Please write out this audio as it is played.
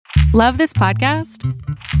Love this podcast?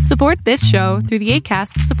 Support this show through the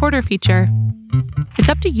Acast supporter feature. It's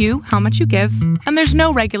up to you how much you give, and there's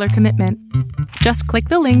no regular commitment. Just click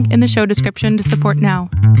the link in the show description to support now.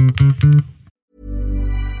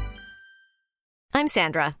 I'm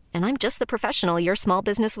Sandra, and I'm just the professional your small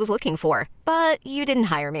business was looking for. But you didn't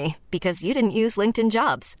hire me because you didn't use LinkedIn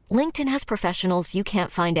Jobs. LinkedIn has professionals you can't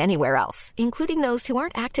find anywhere else, including those who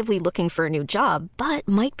aren't actively looking for a new job, but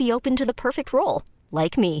might be open to the perfect role,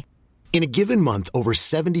 like me. In a given month, over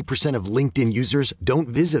 70% of LinkedIn users don't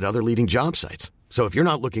visit other leading job sites. So if you're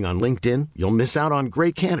not looking on LinkedIn, you'll miss out on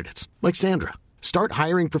great candidates like Sandra. Start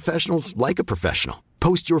hiring professionals like a professional.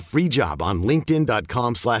 Post your free job on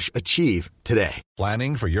linkedin.com/achieve today.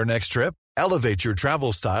 Planning for your next trip? Elevate your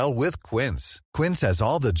travel style with Quince. Quince has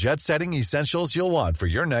all the jet-setting essentials you'll want for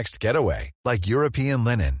your next getaway, like European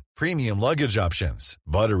linen, premium luggage options,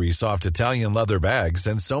 buttery soft Italian leather bags,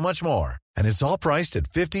 and so much more. And it's all priced at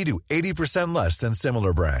 50 to 80% less than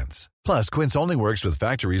similar brands. Plus, Quince only works with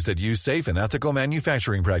factories that use safe and ethical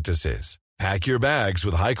manufacturing practices. Pack your bags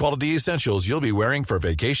with high-quality essentials you'll be wearing for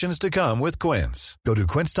vacations to come with Quince. Go to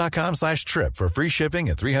quince.com/trip for free shipping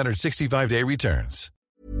and 365-day returns.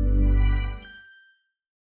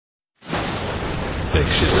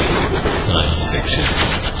 Fiction, science fiction,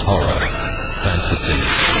 horror, fantasy,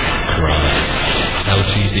 crime,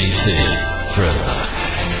 LGBT, thriller.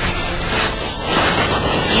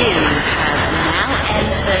 You have now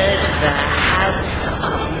entered the House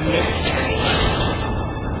of Mystery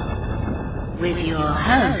with your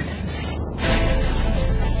hosts,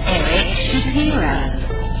 Eric Shapiro,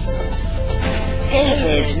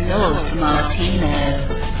 David North Martino,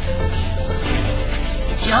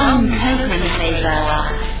 John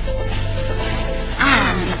Copenhaver,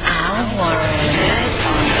 and Al Warren.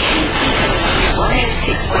 On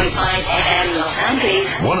 106.5 FM Los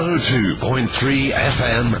Angeles, 102.3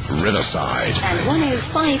 FM Riverside, and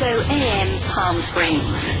 105.0 AM Palm Springs.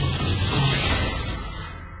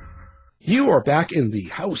 You are back in the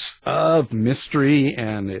House of Mystery,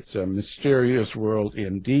 and it's a mysterious world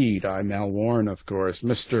indeed. I'm Al Warren, of course.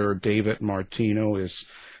 Mr. David Martino is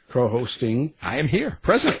co-hosting. I am here,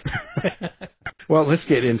 present. Well, let's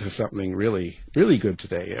get into something really, really good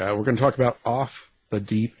today. We're going to talk about Off the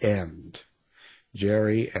Deep End,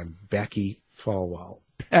 Jerry and Becky Falwell,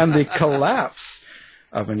 and the collapse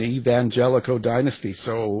of an evangelical dynasty.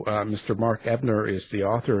 So, Mr. Mark Ebner is the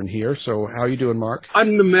author in here. So how are you doing, Mark?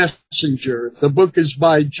 I'm the messenger. The book is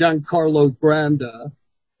by Giancarlo Granda,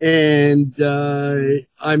 and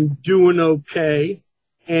I'm doing okay.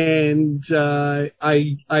 And I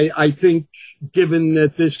think, given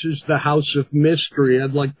that this is the House of Mystery,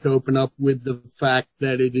 I'd like to open up with the fact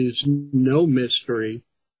that it is no mystery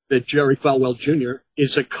that Jerry Falwell Jr.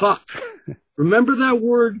 is a cuck. Remember that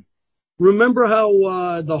word? Remember how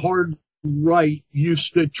the hard right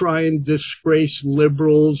used to try and disgrace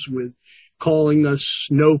liberals with calling us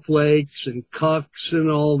snowflakes and cucks and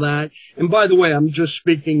all that? And by the way, I'm just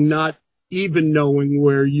speaking not even knowing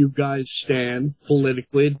where you guys stand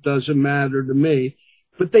politically. It doesn't matter to me.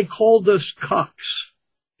 But they called us cucks.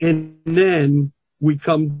 And then we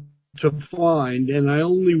come to find, and I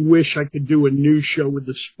only wish I could do a news show with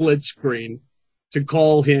a split screen to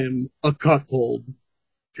call him a cuckold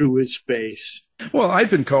to his face. Well, I've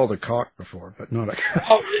been called a cock before, but not a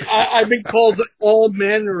cock. I've been called all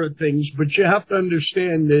manner of things, but you have to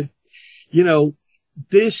understand that, you know,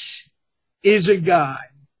 this is a guy,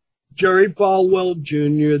 Jerry Falwell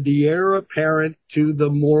Jr., the heir apparent to the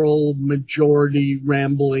moral majority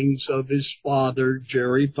ramblings of his father,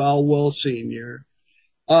 Jerry Falwell Sr.,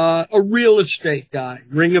 a real estate guy.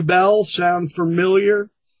 Ring a bell? Sound familiar?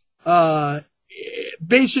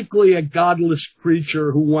 Basically a godless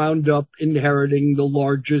creature who wound up inheriting the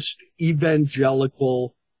largest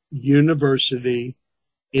evangelical university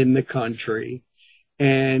in the country.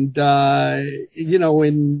 And, you know,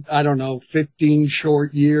 in, 15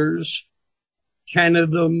 short years, 10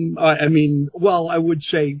 of them, I would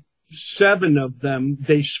say 7 of them,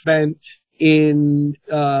 they spent in,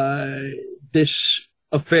 this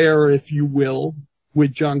affair, if you will,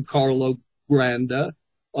 with Giancarlo Granda,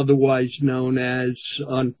 otherwise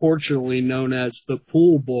unfortunately known as the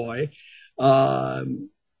pool boy.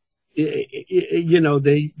 They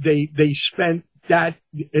spent that,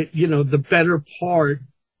 the better part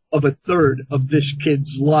of a third of this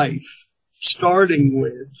kid's life, starting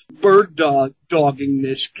with dogging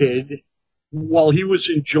this kid while he was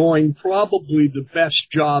enjoying probably the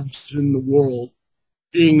best jobs in the world,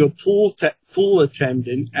 being a pool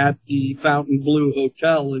attendant at the Fontainebleau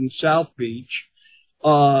Hotel in South Beach.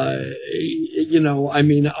 When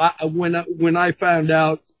I found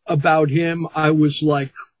out about him, I was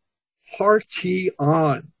like, party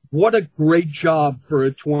on. What a great job for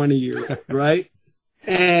a 20-year-old, right?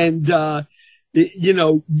 And,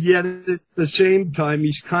 yet at the same time,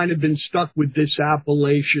 he's kind of been stuck with this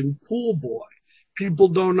appellation pool boy. People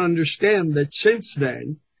don't understand that since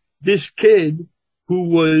then, this kid who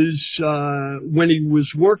was, when he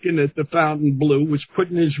was working at the Fontainebleau, was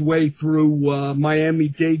putting his way through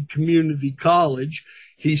Miami-Dade Community College.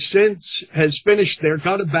 He since has finished there,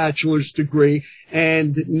 got a bachelor's degree,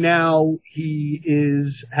 and now he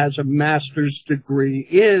has a master's degree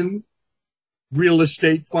in real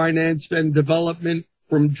estate finance and development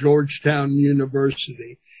from Georgetown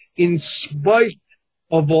University. In spite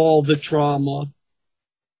of all the trauma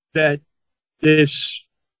that this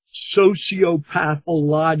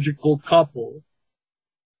sociopathological couple,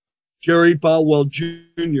 Jerry Falwell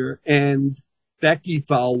Jr. and Becky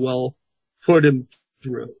Falwell, put him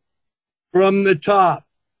through. From the top,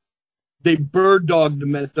 they bird dogged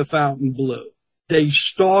him at the Fontainebleau. They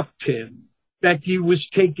stalked him. Becky was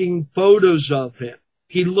taking photos of him.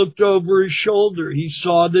 He looked over his shoulder. He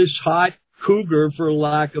saw this hot cougar, for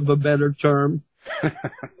lack of a better term,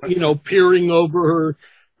 peering over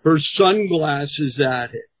her sunglasses at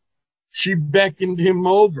him. She beckoned him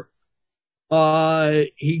over.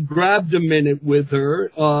 He grabbed a minute with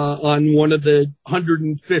her on one of the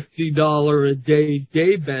 $150 a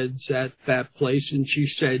day beds at that place, and she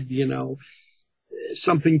said,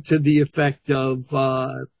 something to the effect of,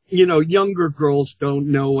 younger girls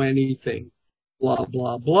don't know anything, blah,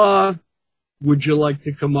 blah, blah. Would you like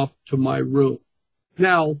to come up to my room?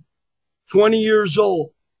 Now, 20 years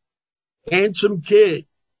old, handsome kid,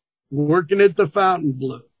 working at the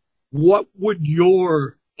Fontainebleau. What would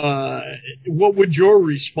your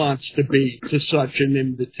response to be to such an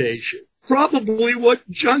invitation? Probably what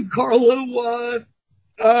Giancarlo,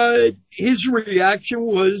 his reaction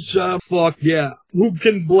was, fuck yeah. Who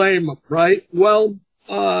can blame him, right? Well,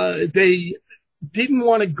 they didn't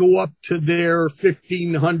want to go up to their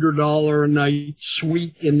 $1,500 a night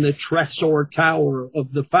suite in the Tresor Tower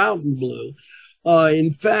of the Fontainebleau.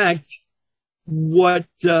 In fact, what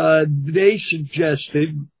they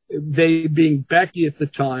suggested, they being Becky at the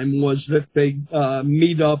time, was that they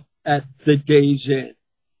meet up at the Days Inn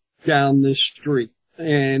down the street.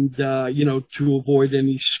 And, to avoid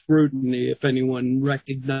any scrutiny, if anyone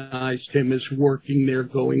recognized him as working there,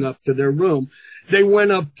 going up to their room. They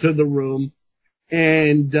went up to the room,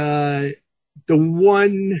 and the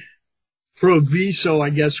one proviso, I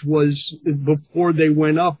guess, was before they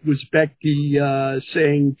went up, was Becky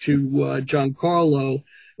saying to Giancarlo,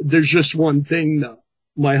 there's just one thing, though.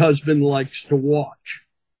 My husband likes to watch.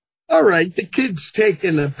 All right, the kid's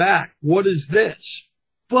taken aback. What is this?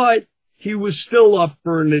 But he was still up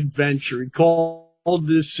for an adventure. He called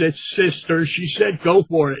his sister. She said, go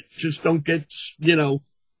for it. Just don't get,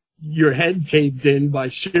 your head caved in by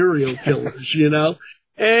serial killers,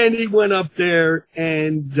 And he went up there,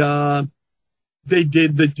 and they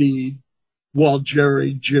did the deed while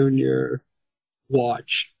Jerry Jr.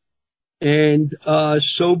 watched. And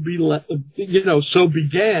so began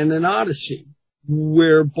an odyssey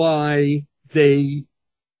whereby they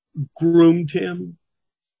groomed him,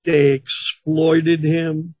 they exploited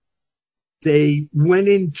him, they went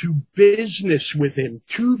into business with him.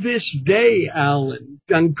 To this day, Alan,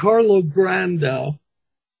 Giancarlo Granda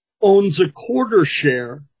owns a quarter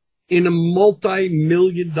share in a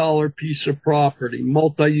multi-million-dollar piece of property,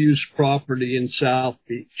 multi-use property in South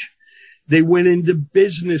Beach. They went into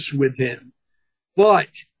business with him. But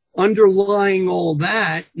underlying all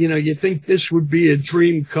that, you think this would be a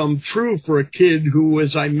dream come true for a kid who,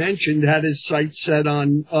 as I mentioned, had his sights set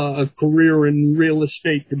on a career in real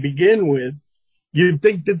estate to begin with. You'd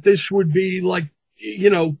think that this would be like,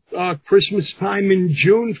 Christmas time in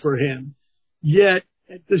June for him. Yet,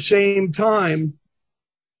 at the same time,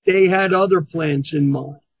 they had other plans in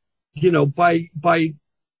mind. By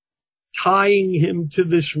tying him to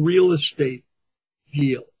this real estate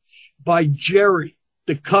deal, by Jerry,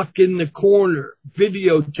 the cuck in the corner,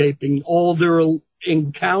 videotaping all their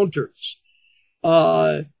encounters.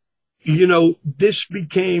 This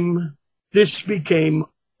became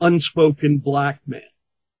unspoken blackmail.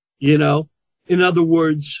 In other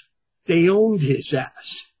words, they owned his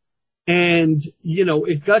ass. And,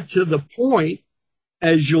 it got to the point,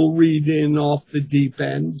 as you'll read in Off the Deep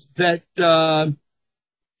End, that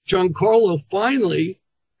Giancarlo finally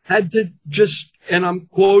had to just, and I'm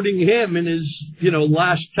quoting him in his,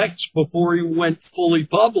 last text before he went fully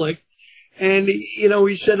public. And,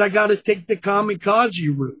 he said, I got to take the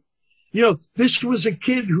kamikaze route. This was a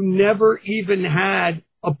kid who never even had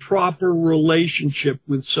a proper relationship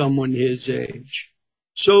with someone his age.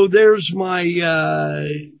 So there's my,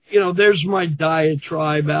 there's my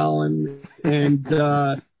diatribe, Alan, and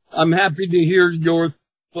I'm happy to hear your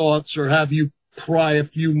thoughts or have you pry a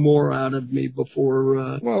few more out of me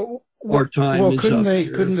before our time is up.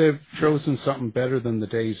 Couldn't they have chosen something better than the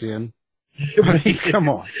Days Inn? I mean, come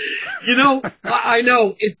on. I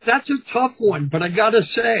know that's a tough one, but I gotta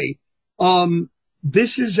say,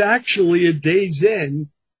 this is actually a Days Inn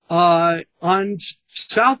on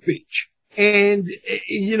South Beach. And,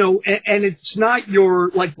 and it's not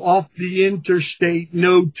your, like, off the interstate,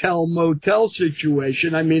 no-tell, motel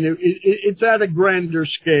situation. I mean, it's at a grander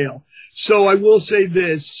scale. So I will say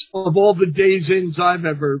this, of all the Days Inns I've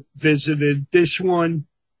ever visited, this one,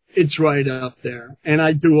 it's right up there. And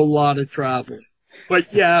I do a lot of traveling.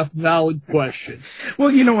 But yeah, valid question. Well,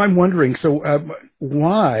 I'm wondering, so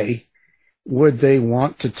why would they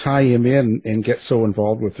want to tie him in and get so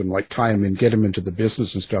involved with him, like tie him in, get him into the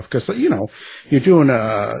business and stuff? Because, you're doing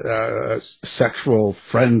a sexual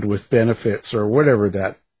friend with benefits or whatever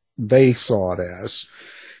that they saw it as,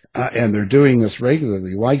 and they're doing this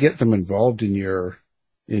regularly. Why get them involved in your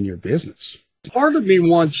business? Part of me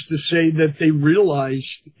wants to say that they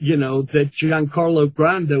realized, that Giancarlo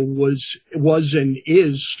Granda was and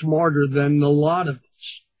is smarter than a lot of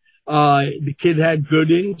us. The kid had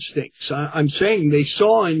good instincts. I'm saying they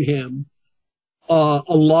saw in him a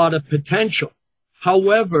lot of potential.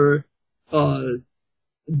 However,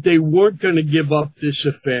 they weren't going to give up this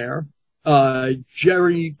affair.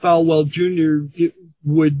 Jerry Falwell Jr.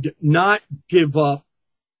 would not give up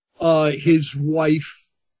his wife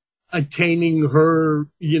attaining her,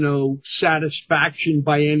 satisfaction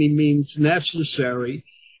by any means necessary.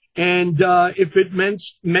 And if it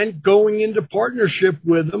meant going into partnership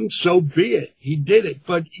with him, so be it. He did it.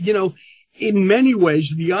 But, in many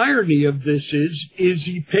ways, the irony of this is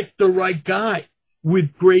he picked the right guy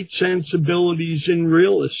with great sensibilities in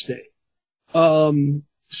real estate. But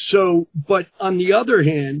on the other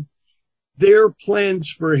hand, their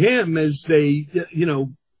plans for him as they,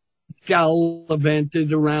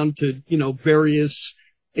 gallivanted around to, various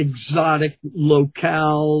exotic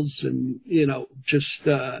locales and, just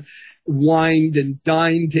wined and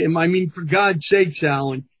dined him. I mean, for God's sakes,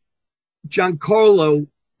 Alan, Giancarlo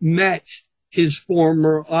met his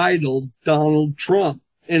former idol, Donald Trump,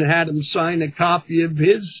 and had him sign a copy of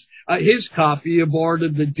his copy of Art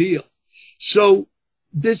of the Deal. So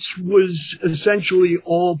this was essentially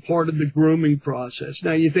all part of the grooming process.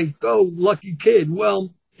 Now you think, oh, lucky kid.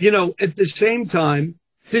 Well, at the same time,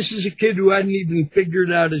 this is a kid who hadn't even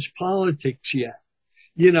figured out his politics yet,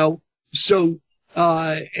 so,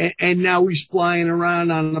 and now he's flying around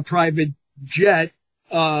on a private jet,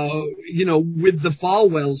 with the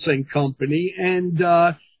Falwells and company. And,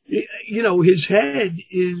 his head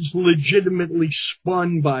is legitimately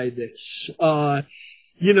spun by this, to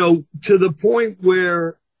the point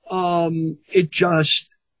where, it just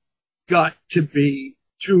got to be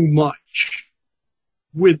too much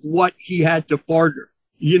with what he had to barter,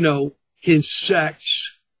 his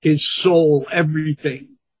sex, his soul,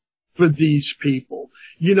 everything for these people,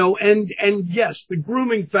 and yes, the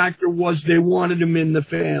grooming factor was they wanted him in the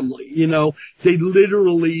family, they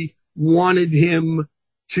literally wanted him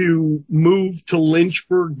to move to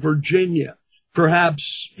Lynchburg, Virginia,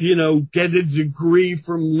 perhaps, get a degree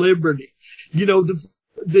from Liberty.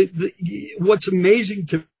 What's amazing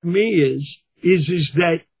to me is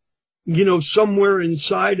that, somewhere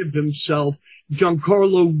inside of himself,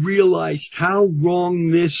 Giancarlo realized how wrong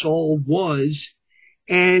this all was,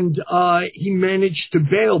 and he managed to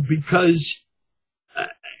bail because,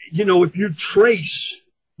 if you trace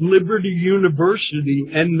Liberty University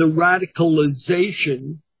and the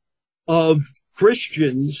radicalization of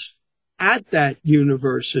Christians at that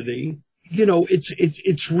university,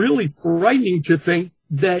 it's really frightening to think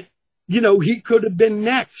that, he could have been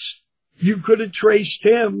next. You could have traced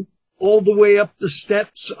him all the way up the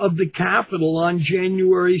steps of the Capitol on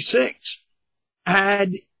January 6th,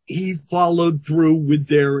 had he followed through with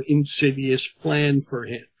their insidious plan for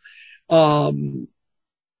him.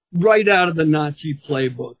 Right out of the Nazi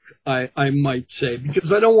playbook, I might say,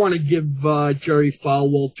 because I don't want to give Jerry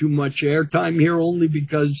Falwell too much airtime here, only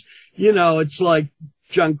because, it's like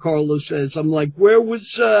Giancarlo says, I'm like, where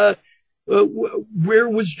was Jerry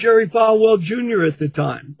Falwell Jr. at the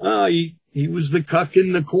time? He was the cuck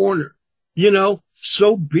in the corner,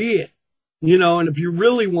 so be it, and if you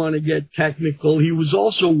really want to get technical, he was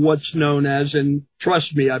also what's known as, and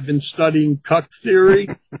trust me, I've been studying cuck theory.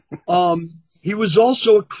 He was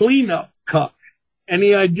also a cleanup cuck.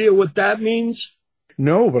 Any idea what that means?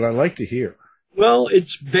 No, but I'd like to hear. Well,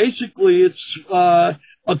 it's a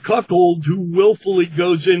cuckold who willfully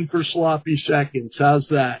goes in for sloppy seconds. How's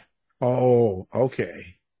that? Oh,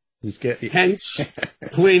 okay. He's getting hence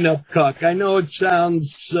cleanup cuck. I know it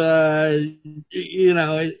sounds, but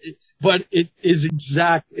it is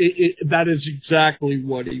that is exactly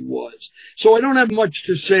what he was. So I don't have much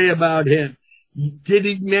to say about him. Did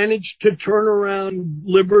he manage to turn around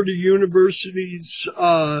Liberty University's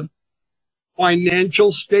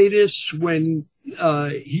financial status when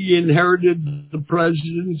he inherited the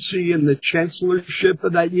presidency and the chancellorship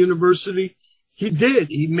of that university? He did.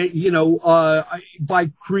 He made,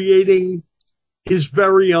 by creating his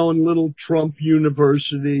very own little Trump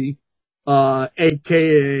University,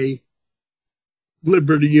 aka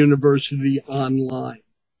Liberty University Online.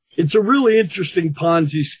 It's a really interesting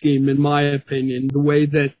Ponzi scheme, in my opinion, the way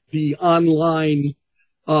that the online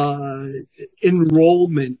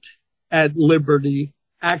enrollment at Liberty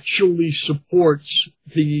actually supports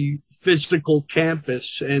the physical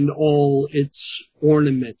campus and all its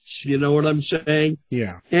ornaments. You know what I'm saying?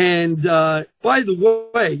 Yeah. And by the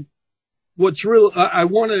way, what's real, I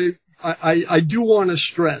do want to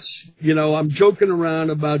stress, I'm joking around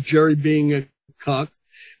about Jerry being a cuck,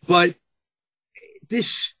 but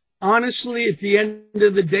this, honestly, at the end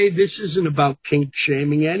of the day, this isn't about kink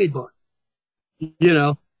shaming anybody.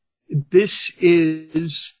 This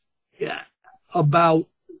is about,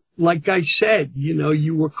 like I said,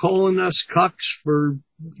 you were calling us cucks for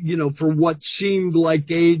what seemed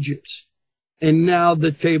like ages. And now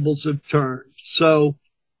the tables have turned. So,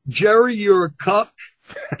 Jerry, you're a cuck.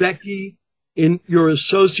 Becky, you're a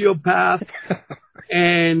sociopath.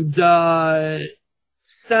 And,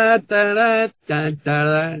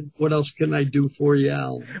 what else can I do for you,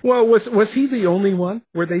 Al? Well, was he the only one?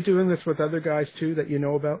 Were they doing this with other guys too that you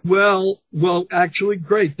know about? Well, actually,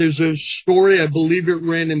 great. There's a story, I believe it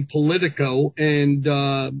ran in Politico, and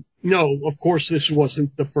no, of course, this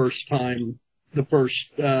wasn't the first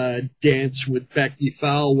dance with Becky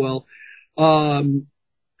Falwell.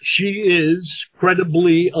 She is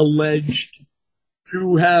credibly alleged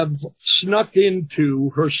to have snuck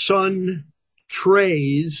into her son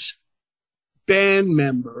Trey's band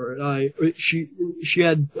member.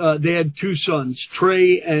 They had two sons,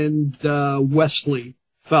 Trey and Wesley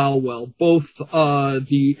Falwell, both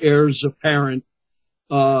the heirs apparent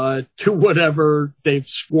to whatever they've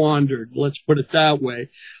squandered. Let's put it that way.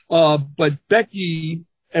 But Becky,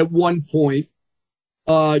 at one point,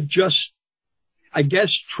 I guess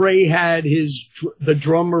Trey had the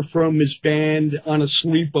drummer from his band on a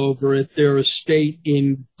sleepover at their estate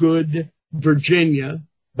in Good, Virginia,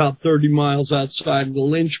 about 30 miles outside of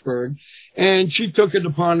Lynchburg. And she took it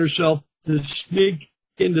upon herself to sneak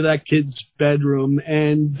into that kid's bedroom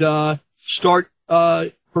and start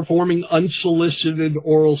performing unsolicited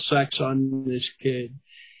oral sex on this kid.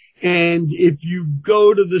 And if you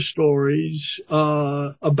go to the stories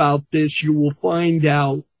about this, you will find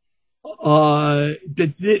out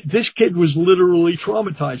that this kid was literally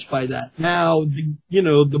traumatized by that. Now,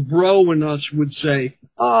 the bro in us would say,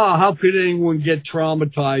 how could anyone get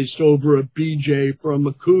traumatized over a BJ from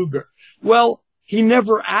a cougar? Well, he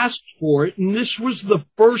never asked for it, and this was the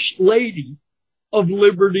first lady of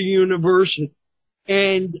Liberty University.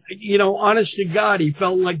 And, honest to God, he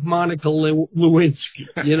felt like Monica Lewinsky,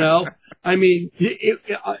 I mean,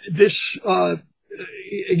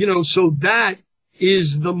 so that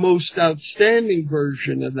is the most outstanding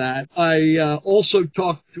version of that. I also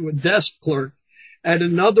talked to a desk clerk at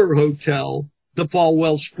another hotel the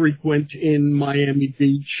Falwells frequent in Miami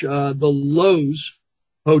Beach, the Lowe's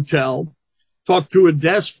Hotel. Talked to a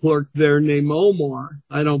desk clerk there named Omar.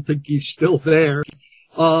 I don't think he's still there.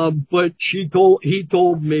 But he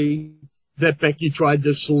told me that Becky tried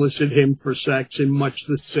to solicit him for sex in much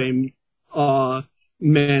the same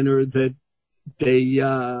manner that they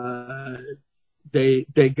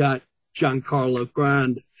got Giancarlo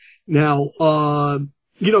Grande. Now,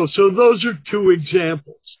 so those are two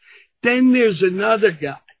examples. Then there's another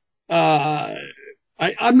guy.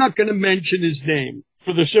 I'm not going to mention his name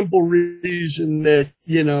for the simple reason that,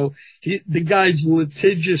 the guy's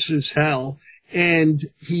litigious as hell. And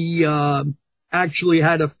he actually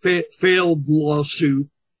had a failed lawsuit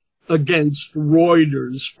against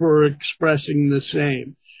Reuters for expressing the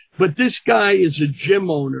same. But this guy is a gym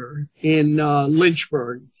owner in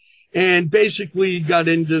Lynchburg, and basically got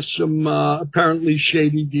into some apparently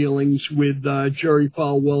shady dealings with Jerry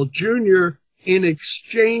Falwell Jr. in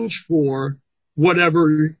exchange for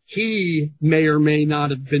whatever he may or may not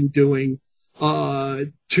have been doing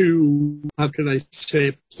to, how can I say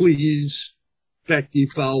it, please Becky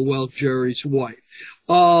Falwell, Jerry's wife.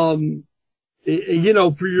 For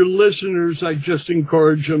your listeners, I just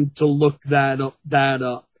encourage them to look that up,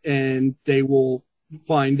 and they will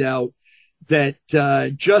find out that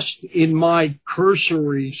just in my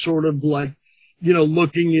cursory sort of like,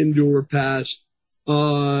 looking into her past,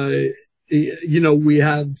 we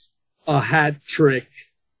have a hat trick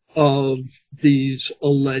of these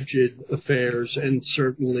alleged affairs, and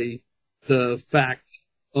certainly the fact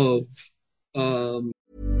of,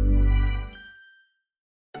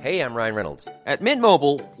 Hey, I'm Ryan Reynolds. At Mint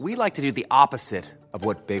Mobile, we like to do the opposite of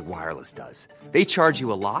what Big Wireless does. They charge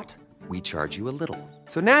you a lot, we charge you a little.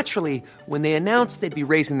 So naturally, when they announced they'd be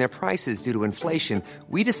raising their prices due to inflation,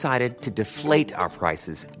 we decided to deflate our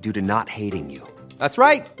prices due to not hating you. That's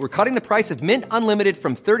right. We're cutting the price of Mint Unlimited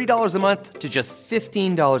from $30 a month to just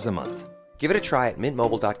 $15 a month. Give it a try at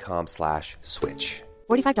mintmobile.com/switch.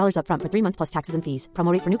 $45 up front for 3 months plus taxes and fees.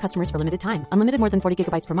 Promo rate for new customers for limited time. Unlimited more than 40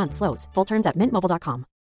 gigabytes per month. Slows full terms at mintmobile.com.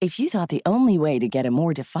 If you thought the only way to get a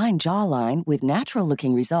more defined jawline with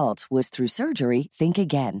natural-looking results was through surgery, think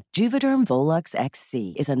again. Juvederm Volux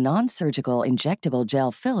XC is a non-surgical injectable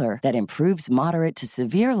gel filler that improves moderate to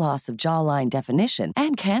severe loss of jawline definition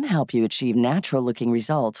and can help you achieve natural-looking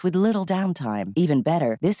results with little downtime. Even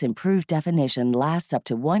better, this improved definition lasts up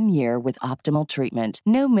to 1 year with optimal treatment.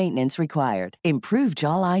 No maintenance required. Improve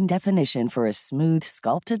jawline definition for a smooth,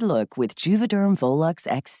 sculpted look with Juvederm Volux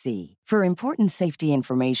XC. For important safety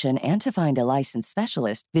information and to find a licensed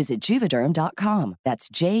specialist, visit Juvederm.com. That's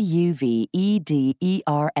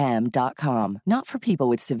JUVEDERM.com. Not for people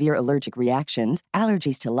with severe allergic reactions,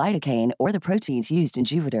 allergies to lidocaine, or the proteins used in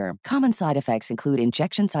Juvederm. Common side effects include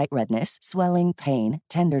injection site redness, swelling, pain,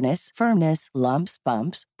 tenderness, firmness, lumps,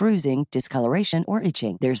 bumps, bruising, discoloration, or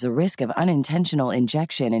itching. There's a risk of unintentional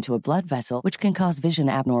injection into a blood vessel, which can cause vision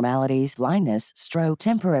abnormalities, blindness, stroke,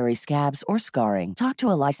 temporary scabs, or scarring. Talk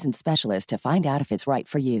to a licensed specialist to find out if it's right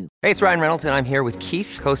for you. Hey, it's Ryan Reynolds, and I'm here with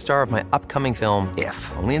Keith, co-star of my upcoming film,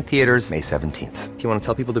 If, only in theaters May 17th. Do you want to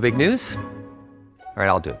tell people the big news? All right,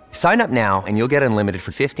 I'll do it. Sign up now and you'll get unlimited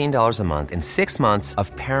for $15 a month and 6 months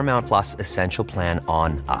of Paramount Plus Essential Plan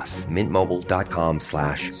on us.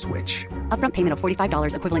 MintMobile.com/switch. Upfront payment of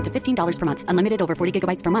 $45 equivalent to $15 per month. Unlimited over 40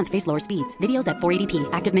 gigabytes per month. Face lower speeds. Videos at 480p.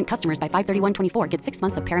 Active Mint customers by 531.24 get 6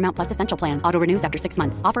 months of Paramount Plus Essential Plan. Auto renews after 6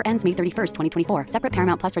 months. Offer ends May 31st, 2024. Separate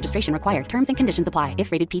Paramount Plus registration required. Terms and conditions apply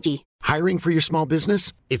if rated PG. Hiring for your small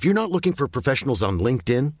business? If you're not looking for professionals on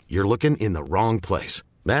LinkedIn, you're looking in the wrong place.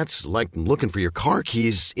 That's like looking for your car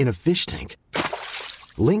keys in a fish tank.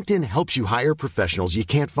 LinkedIn helps you hire professionals you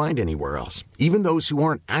can't find anywhere else, even those who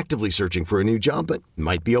aren't actively searching for a new job but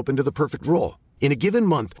might be open to the perfect role. In a given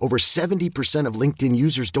month, over 70% of LinkedIn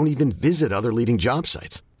users don't even visit other leading job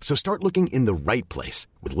sites. So start looking in the right place.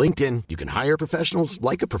 With LinkedIn, you can hire professionals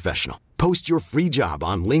like a professional. Post your free job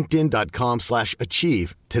on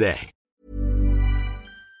linkedin.com/achieve today.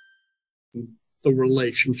 The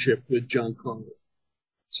relationship with Giancarlo.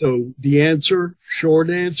 So the answer, short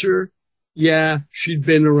answer, yeah, she'd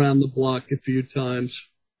been around the block a few times.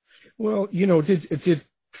 Well, did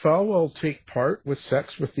Falwell take part with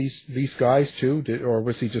sex with these guys too, or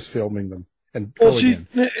was he just filming them? And well, see,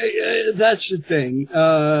 that's the thing.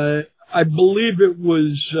 I believe it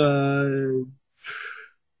was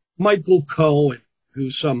Michael Cohen who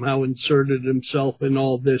somehow inserted himself in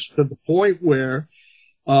all this to the point where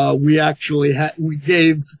we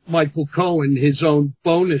gave Michael Cohen his own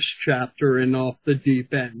bonus chapter in Off the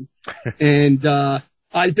Deep End. And,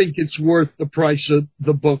 I think it's worth the price of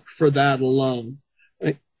the book for that alone.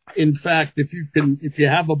 In fact, if you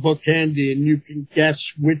have a book handy and you can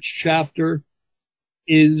guess which chapter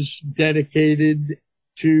is dedicated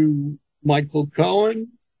to Michael Cohen,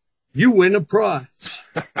 you win a prize.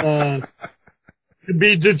 To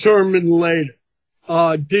be determined later.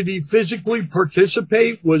 Did he physically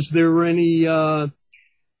participate? Was there any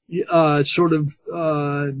sort of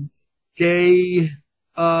gay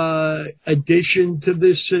addition to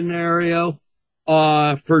this scenario?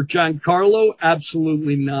 For Giancarlo,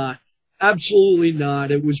 absolutely not. Absolutely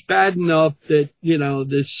not. It was bad enough that,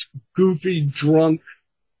 this goofy drunk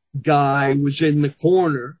guy was in the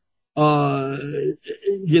corner, and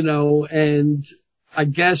I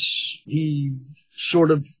guess he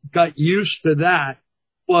sort of got used to that.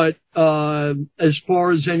 But as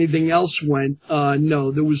far as anything else went,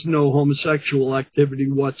 no, there was no homosexual activity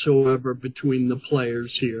whatsoever between the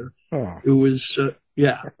players here. Oh. It was,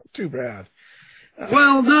 yeah. Too bad.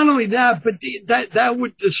 Well, not only that, but that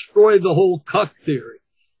would destroy the whole cuck theory,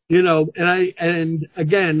 and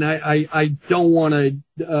again, I don't want to,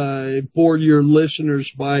 bore your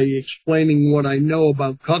listeners by explaining what I know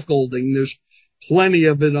about cuckolding. There's plenty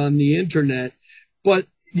of it on the internet, but,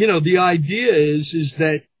 the idea is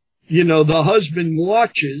that, the husband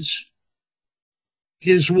watches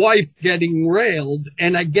his wife getting railed.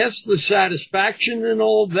 And I guess the satisfaction in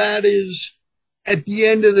all that is at the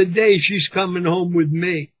end of the day, she's coming home with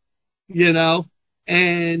me,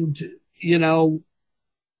 and,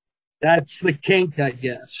 that's the kink, I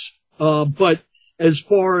guess. But as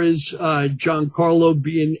far as Giancarlo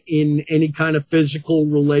being in any kind of physical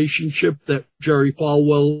relationship that Jerry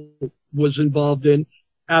Falwell was involved in,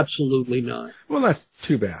 absolutely not. Well, that's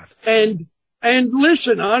too bad. And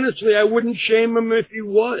listen, honestly, I wouldn't shame him if he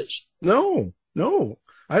was. No.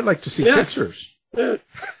 I'd like to see pictures. Well,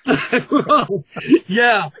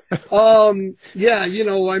 yeah. I've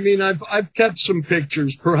kept some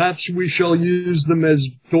pictures. Perhaps we shall use them as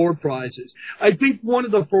door prizes. I think one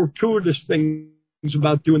of the fortuitous things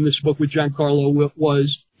about doing this book with Giancarlo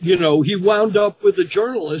was, he wound up with a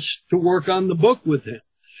journalist to work on the book with him.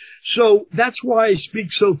 So that's why I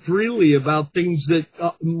speak so freely about things that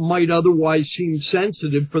might otherwise seem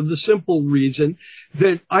sensitive, for the simple reason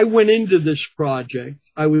that I went into this project.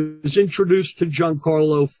 I was introduced to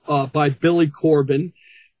Giancarlo by Billy Corbin,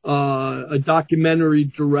 a documentary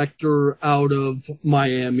director out of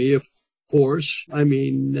Miami, of course. I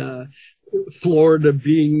mean, Florida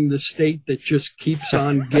being the state that just keeps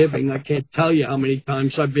on giving. I can't tell you how many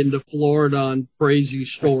times I've been to Florida on crazy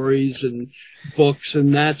stories and books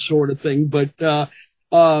and that sort of thing. But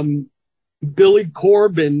Billy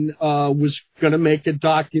Corbin was going to make a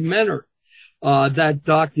documentary. That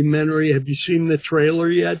documentary, have you seen the trailer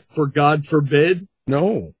yet for God Forbid?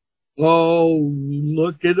 No. Oh,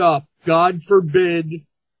 look it up. God Forbid,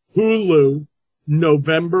 Hulu,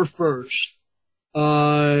 November 1st.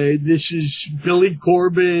 This is Billy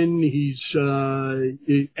Corbin. He's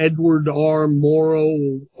Edward R.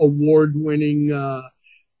 Morrow award-winning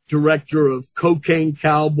director of Cocaine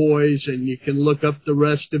Cowboys, and you can look up the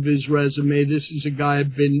rest of his resume. This is a guy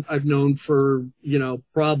I've known for,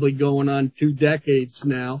 probably going on 2 decades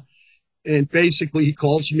now. And basically he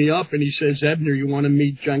calls me up and he says, Ebner, you want to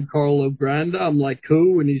meet Giancarlo Granda? I'm like,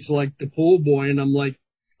 who? And he's like, the pool boy. And I'm like,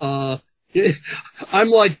 I'm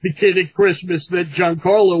like the kid at Christmas that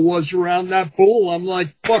Giancarlo was around that pool. I'm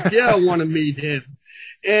like, fuck yeah, I want to meet him.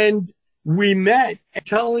 And we met,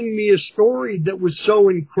 telling me a story that was so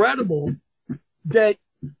incredible that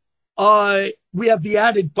we have the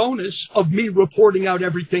added bonus of me reporting out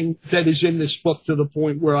everything that is in this book to the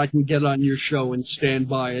point where I can get on your show and stand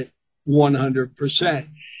by it 100%.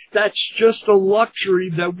 That's just a luxury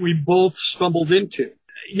that we both stumbled into.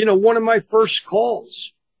 One of my first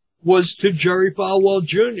calls was to Jerry Falwell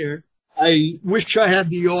Jr. I wish I had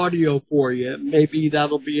the audio for you. Maybe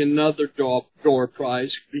that'll be another door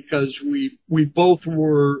prize, because we both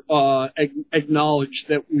were acknowledged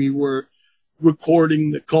that we were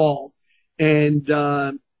recording the call. And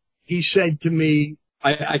he said to me,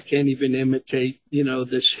 I can't even imitate,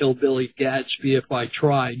 this hillbilly Gatsby if I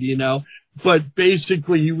tried, But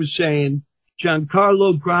basically he was saying,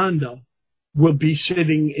 Giancarlo Granda will be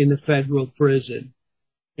sitting in a federal prison.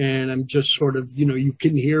 And I'm just sort of, you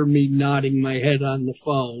can hear me nodding my head on the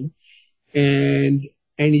phone. And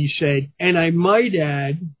he said, and I might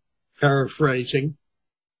add, paraphrasing,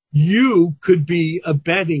 you could be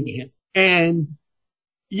abetting him. And,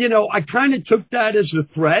 I kind of took that as a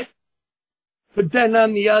threat. But then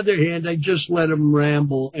on the other hand, I just let him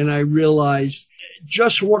ramble, and I realized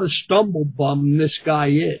just what a stumble bum this guy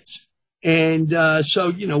is. And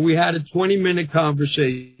so, we had a 20-minute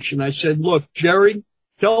conversation. I said, look, Jerry,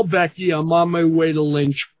 tell Becky I'm on my way to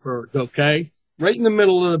Lynchburg, okay? Right in the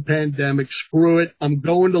middle of the pandemic, screw it. I'm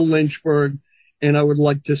going to Lynchburg, and I would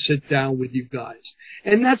like to sit down with you guys.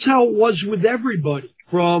 And that's how it was with everybody,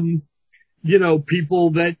 from, people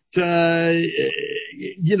that,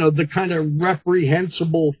 the kind of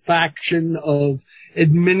reprehensible faction of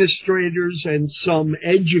administrators and some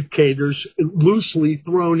educators, loosely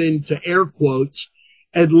thrown into air quotes,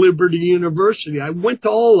 at Liberty University. I went to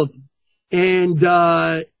all of them. And,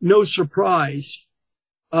 no surprise,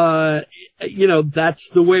 that's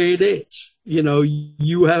the way it is.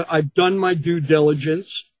 I've done my due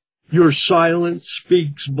diligence. Your silence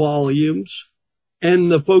speaks volumes.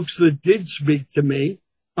 And the folks that did speak to me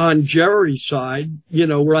on Jerry's side,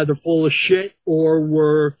 were either full of shit or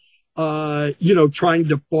were, trying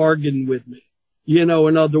to bargain with me. In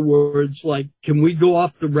other words, like, can we go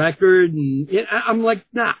off the record? And I'm like,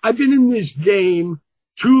 nah, I've been in this game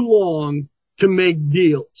too long to make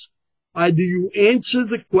deals. Either you answer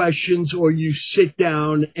the questions or you sit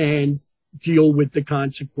down and deal with the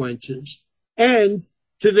consequences. And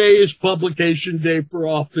today is publication day for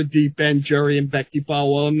Off the Deep End, Jerry and Becky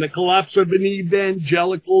Falwell, and the Collapse of an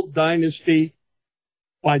Evangelical Dynasty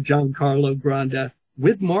by Giancarlo Granda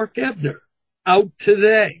with Mark Ebner, out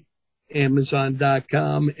today.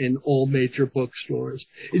 Amazon.com, and all major bookstores.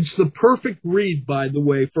 It's the perfect read, by the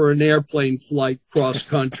way, for an airplane flight cross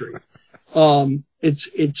country.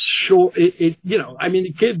 It's short. I mean,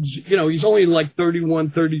 the kid's, he's only like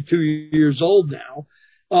 31, 32 years old now.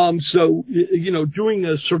 So, doing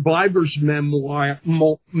a survivor's memoir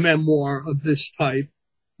of this type,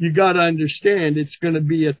 you got to understand it's going to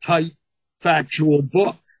be a tight, factual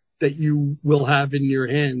book that you will have in your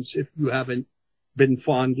hands if you haven't been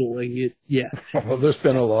fondling it yet. Well, there's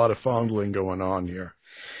been a lot of fondling going on here.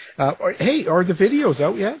 Hey, are the videos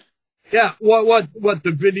out yet? Yeah, what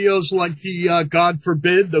the videos like the, God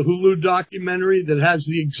forbid, the Hulu documentary that has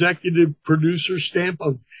the executive producer stamp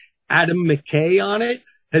of Adam McKay on it?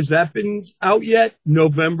 Has that been out yet?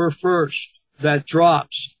 November 1st, that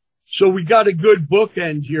drops. So we got a good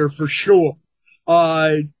bookend here for sure.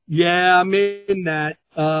 Yeah, I'm in that.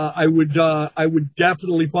 I would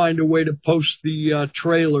definitely find a way to post the,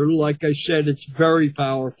 trailer. Like I said, it's very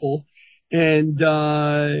powerful. And,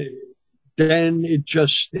 then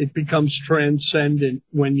it becomes transcendent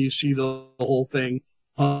when you see the whole thing,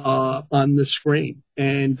 on the screen.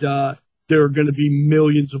 And, there are going to be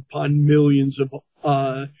millions upon millions of,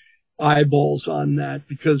 eyeballs on that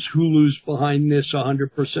because Hulu's behind this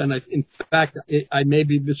 100%. In fact, I may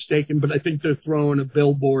be mistaken, but I think they're throwing a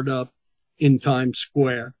billboard up in Times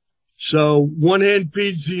Square. So one hand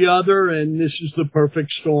feeds the other, and this is the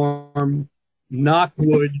perfect storm. Knock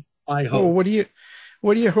wood, I hope. Oh, what do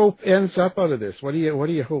you hope ends up out of this? What do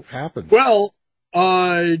you hope happens? Well,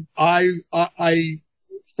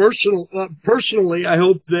 personally, I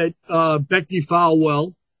hope that Becky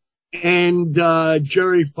Falwell and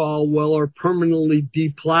Jerry Falwell are permanently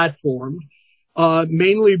deplatformed,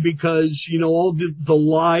 mainly because, all the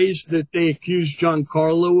lies that they accuse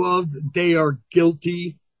Giancarlo of, they are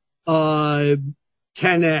guilty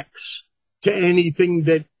 10x to anything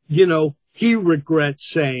that, he regrets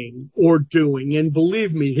saying or doing. And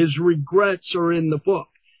believe me, his regrets are in the book.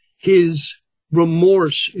 His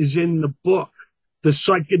remorse is in the book. The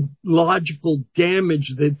psychological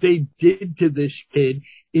damage that they did to this kid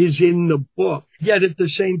is in the book. Yet at the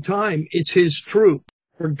same time, it's his truth.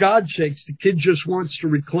 For God's sakes, the kid just wants to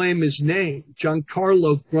reclaim his name,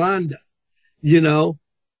 Giancarlo Granda.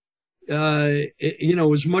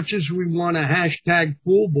 As much as we want to hashtag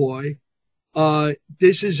pool boy,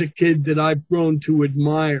 this is a kid that I've grown to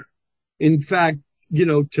admire. In fact,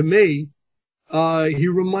 to me, he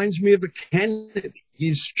reminds me of a Kennedy.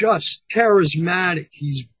 He's just charismatic.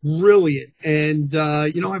 He's brilliant. And,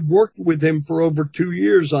 I've worked with him for over 2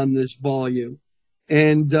 years on this volume.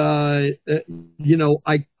 And, I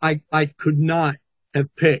could not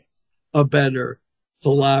have picked a better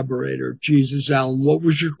collaborator. Jesus, Alan, what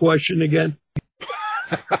was your question again?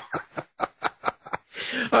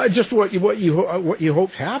 Just what you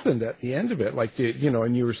hoped happened at the end of it, like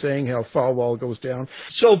and you were saying how Falwell goes down.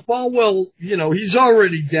 So Falwell, he's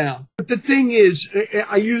already down. But the thing is,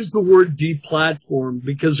 I use the word deplatform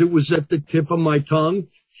because it was at the tip of my tongue.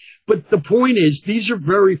 But the point is, these are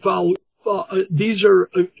very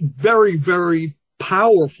very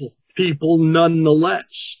powerful people,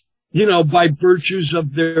 nonetheless. By virtues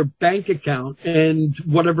of their bank account and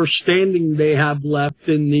whatever standing they have left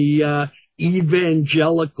in the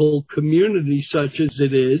evangelical community, such as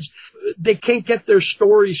it is, they can't get their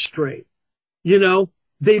story straight.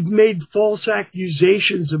 They've made false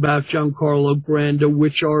accusations about Giancarlo Granda,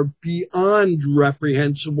 which are beyond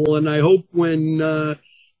reprehensible. And I hope when, I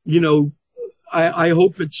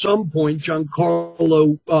hope at some point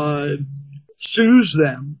Giancarlo, sues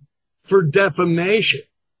them for defamation,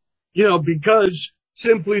 because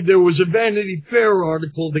simply there was a Vanity Fair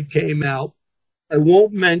article that came out. I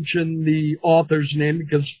won't mention the author's name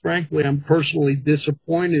because, frankly, I'm personally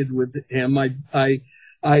disappointed with him.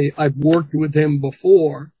 I've worked with him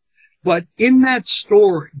before. But in that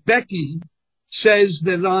story, Becky says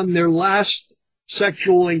that on their last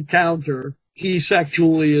sexual encounter, he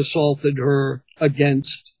sexually assaulted her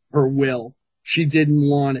against her will. She didn't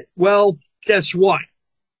want it. Well, guess what?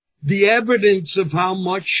 The evidence of how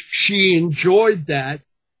much she enjoyed that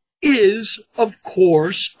is, of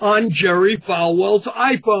course, on Jerry Falwell's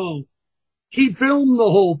iPhone. He filmed the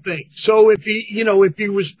whole thing. So if he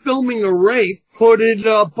was filming a rape, put it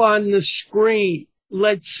up on the screen.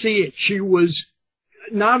 Let's see it. She was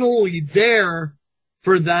not only there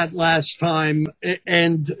for that last time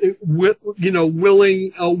and, a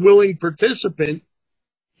willing participant,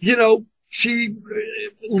 she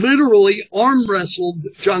literally arm wrestled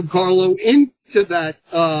Giancarlo into that,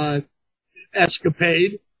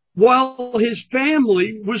 escapade, while his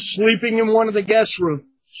family was sleeping in one of the guest rooms.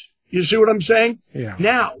 You see what I'm saying? Yeah.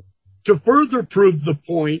 Now, to further prove the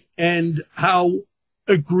point and how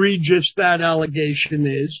egregious that allegation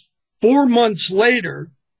is, 4 months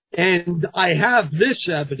later, and I have this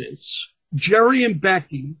evidence, Jerry and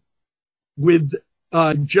Becky, with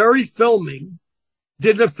Jerry filming,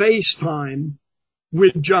 did a FaceTime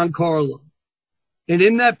with Giancarlo. And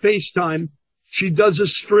in that FaceTime, she does a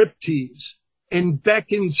striptease and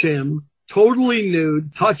beckons him, totally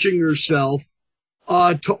nude, touching herself,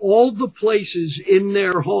 to all the places in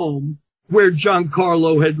their home where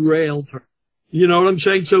Giancarlo had railed her. You know what I'm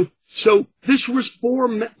saying? So this was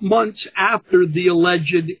 4 months after the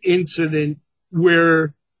alleged incident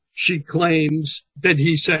where she claims that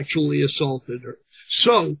he sexually assaulted her.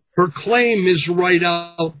 So her claim is right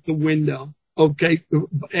out the window. Okay.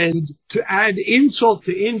 And to add insult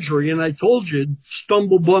to injury, and I told you,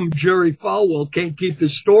 stumblebum Jerry Falwell can't keep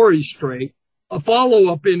his story straight. A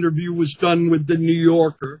follow-up interview was done with the New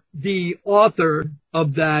Yorker. The author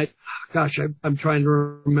of that, gosh, I'm trying to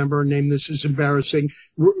remember her name. This is embarrassing.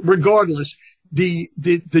 Regardless, the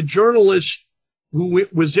journalist who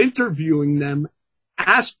was interviewing them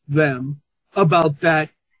asked them about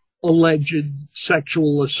that alleged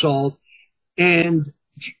sexual assault. And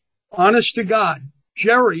honest to God,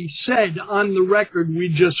 Jerry said on the record, we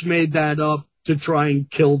just made that up to try and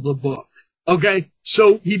kill the book. Okay,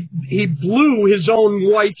 so he blew his own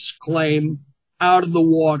wife's claim out of the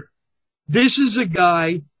water. This is a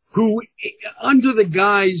guy who, under the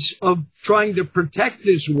guise of trying to protect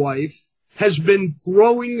his wife, has been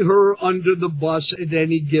throwing her under the bus at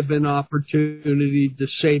any given opportunity to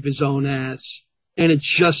save his own ass. And it's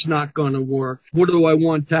just not going to work. What do I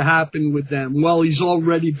want to happen with them? Well, he's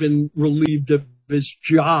already been relieved of his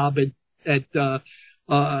job at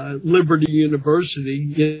Liberty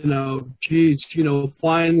University.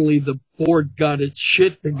 Finally the board got its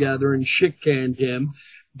shit together and shit canned him.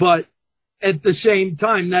 But at the same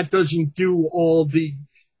time, that doesn't do all the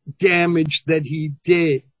damage that he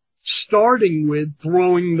did, starting with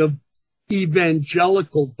throwing the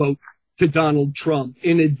evangelical vote to Donald Trump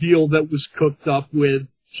in a deal that was cooked up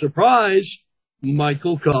with, surprise,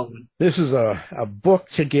 Michael Cohen. This is a book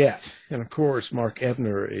to get. And of course, Mark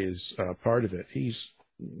Ebner is part of it.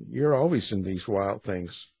 You're always in these wild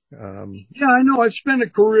things. Yeah, I know. I've spent a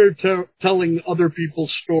career telling other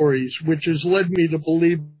people's stories, which has led me to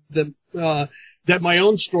believe that my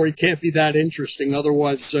own story can't be that interesting.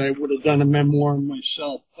 Otherwise, I would have done a memoir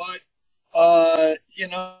myself. But it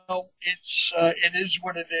is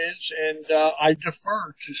what it is, and I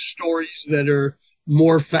defer to stories that are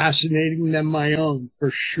more fascinating than my own,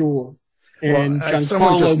 for sure. And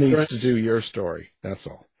someone just needs to do your story. That's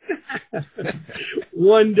all.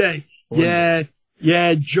 One day.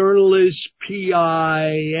 Yeah, journalist,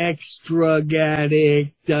 PI, ex-drug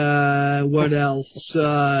addict, what else?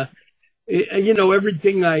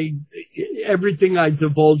 Everything I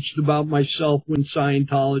divulged about myself when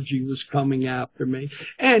Scientology was coming after me.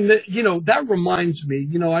 And, that reminds me,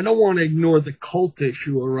 I don't want to ignore the cult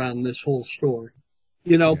issue around this whole story.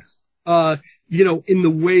 In the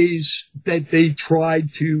ways that they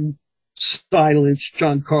tried to silence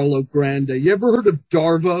Giancarlo Granda. You ever heard of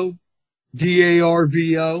Darvo?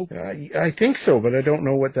 D-A-R-V-O? I think so, but I don't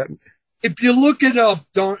know what that... If you look it up,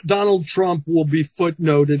 Donald Trump will be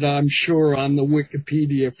footnoted, I'm sure, on the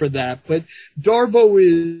Wikipedia for that. But Darvo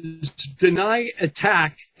is deny,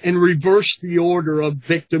 attack, and reverse the order of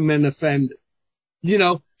victim and offender.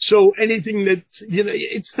 So anything that,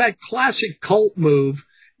 it's that classic cult move,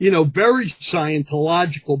 very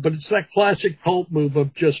Scientological, but it's that classic cult move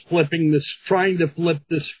of just trying to flip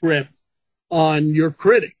the script on your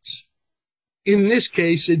critics. In this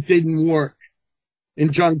case, it didn't work.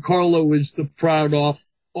 And Giancarlo is the proud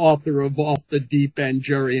author of Off the Deep End,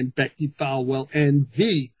 Jerry and Becky Falwell, and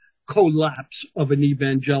the collapse of an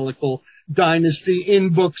evangelical dynasty,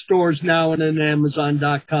 in bookstores now and on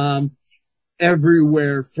Amazon.com,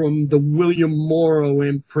 everywhere, from the William Morrow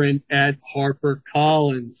imprint at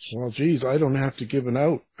HarperCollins. Well, geez, I don't have to give an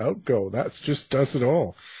outgo. That's just does it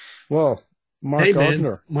all. Well, Mark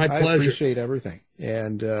Ebner, my pleasure. I appreciate everything.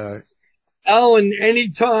 And Alan,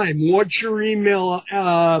 anytime. What's your email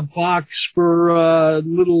box for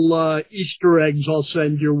little Easter eggs I'll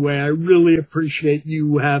send your way? I really appreciate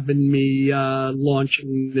you having me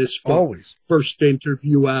launching this book. Always. First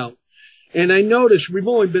interview out. And I noticed we've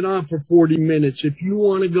only been on for 40 minutes. If you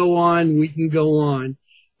want to go on, we can go on.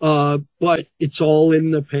 But it's all in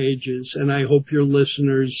the pages. And I hope your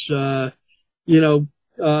listeners,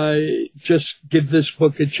 just give this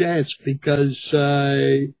book a chance, because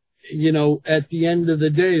at the end of the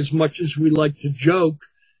day, as much as we like to joke,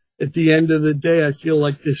 at the end of the day, I feel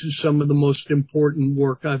like this is some of the most important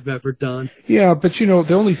work I've ever done. Yeah, but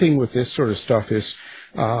the only thing with this sort of stuff is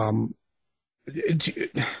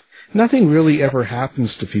nothing really ever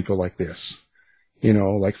happens to people like this.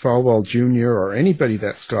 Like Falwell Jr. or anybody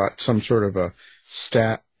that's got some sort of a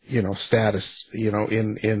status,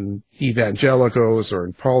 in evangelicals or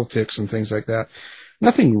in politics and things like that.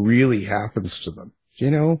 Nothing really happens to them,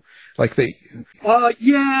 like they.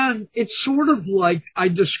 Yeah, it's sort of like, I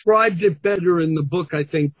described it better in the book, I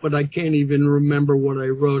think, but I can't even remember what I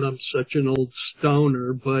wrote. I'm such an old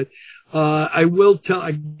stoner, but I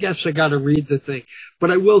guess I got to read the thing,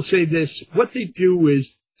 but I will say this. What they do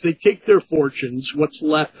is they take their fortunes, what's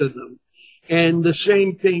left of them, and the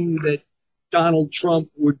same thing that Donald Trump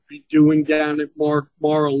would be doing down at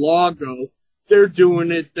Mar-a-Lago, they're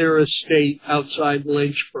doing at their estate outside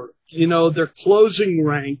Lynchburg. They're closing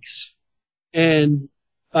ranks and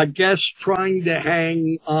I guess trying to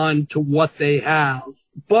hang on to what they have.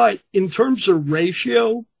 But in terms of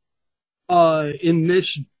ratio, in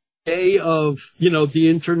this day of, the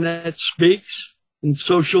internet speaks and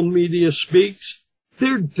social media speaks,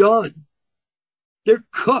 they're done. They're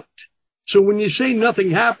cooked. So when you say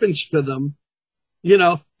nothing happens to them,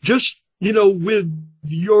 with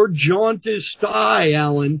your jaundiced eye,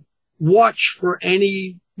 Alan, watch for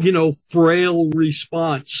any, frail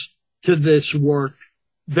response to this work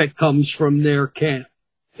that comes from their camp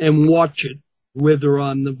and watch it wither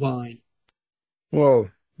on the vine. Well,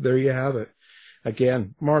 there you have it.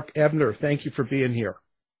 Again, Mark Ebner, thank you for being here.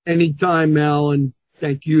 Anytime, Alan.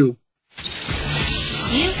 Thank you.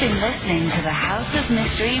 You've been listening to the House of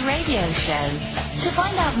Mystery radio show. To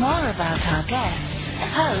find out more about our guests,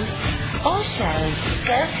 hosts, or shows,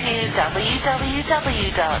 go to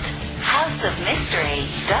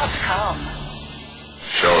www.houseofmystery.com.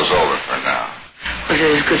 Show's over for now. Was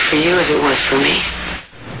it as good for you as it was for me?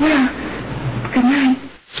 Well, good night.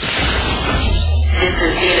 This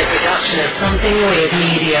has been a production of Something Weird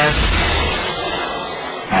Media.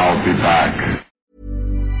 I'll be back.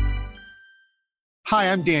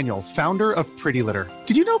 Hi, I'm Daniel, founder of Pretty Litter.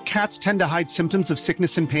 Did you know cats tend to hide symptoms of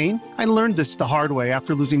sickness and pain? I learned this the hard way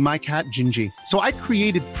after losing my cat, Gingy. So I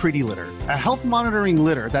created Pretty Litter, a health monitoring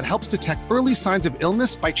litter that helps detect early signs of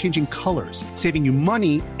illness by changing colors, saving you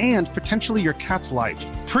money and potentially your cat's life.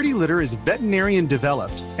 Pretty Litter is veterinarian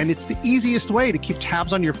developed, and it's the easiest way to keep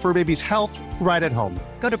tabs on your fur baby's health right at home.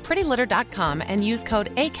 Go to prettylitter.com and use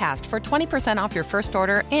code ACAST for 20% off your first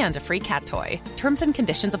order and a free cat toy. Terms and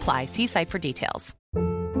conditions apply. See site for details.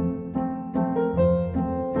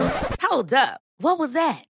 Hold up. What was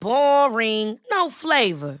that? Boring. No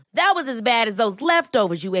flavor. That was as bad as those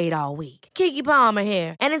leftovers you ate all week. Keke Palmer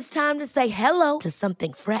here, and it's time to say hello to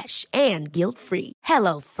something fresh and guilt-free.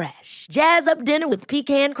 HelloFresh. Jazz up dinner with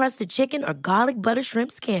pecan-crusted chicken or garlic butter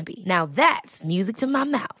shrimp scampi. Now that's music to my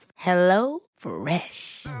mouth.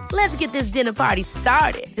 HelloFresh. Let's get this dinner party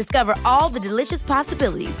started. Discover all the delicious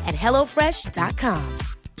possibilities at HelloFresh.com.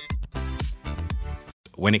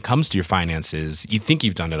 When it comes to your finances, you think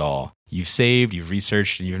you've done it all. You've saved, you've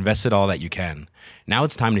researched, and you've invested all that you can. Now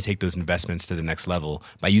it's time to take those investments to the next level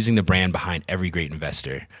by using the brand behind every great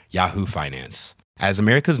investor, Yahoo Finance. As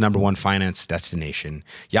America's #1 finance destination,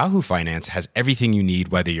 Yahoo Finance has everything you need,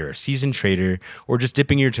 whether you're a seasoned trader or just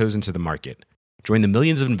dipping your toes into the market. Join the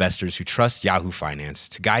millions of investors who trust Yahoo Finance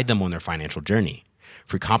to guide them on their financial journey.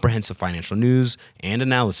 For comprehensive financial news and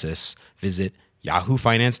analysis, visit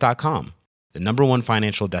yahoofinance.com. The #1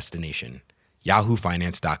 financial destination,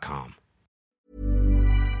 yahoofinance.com.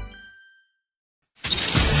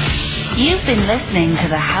 You've been listening to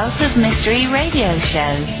the House of Mystery radio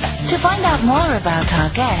show. To find out more about our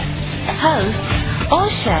guests, hosts, or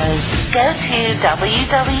shows, go to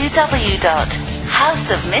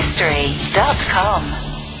www.houseofmystery.com.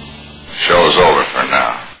 Show's over for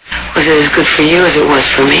now. Was it as good for you as it was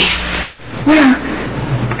for me? Well,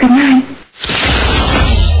 good night.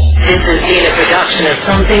 This has been a production of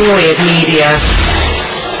Something Weird Media.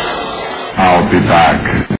 I'll be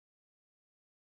back.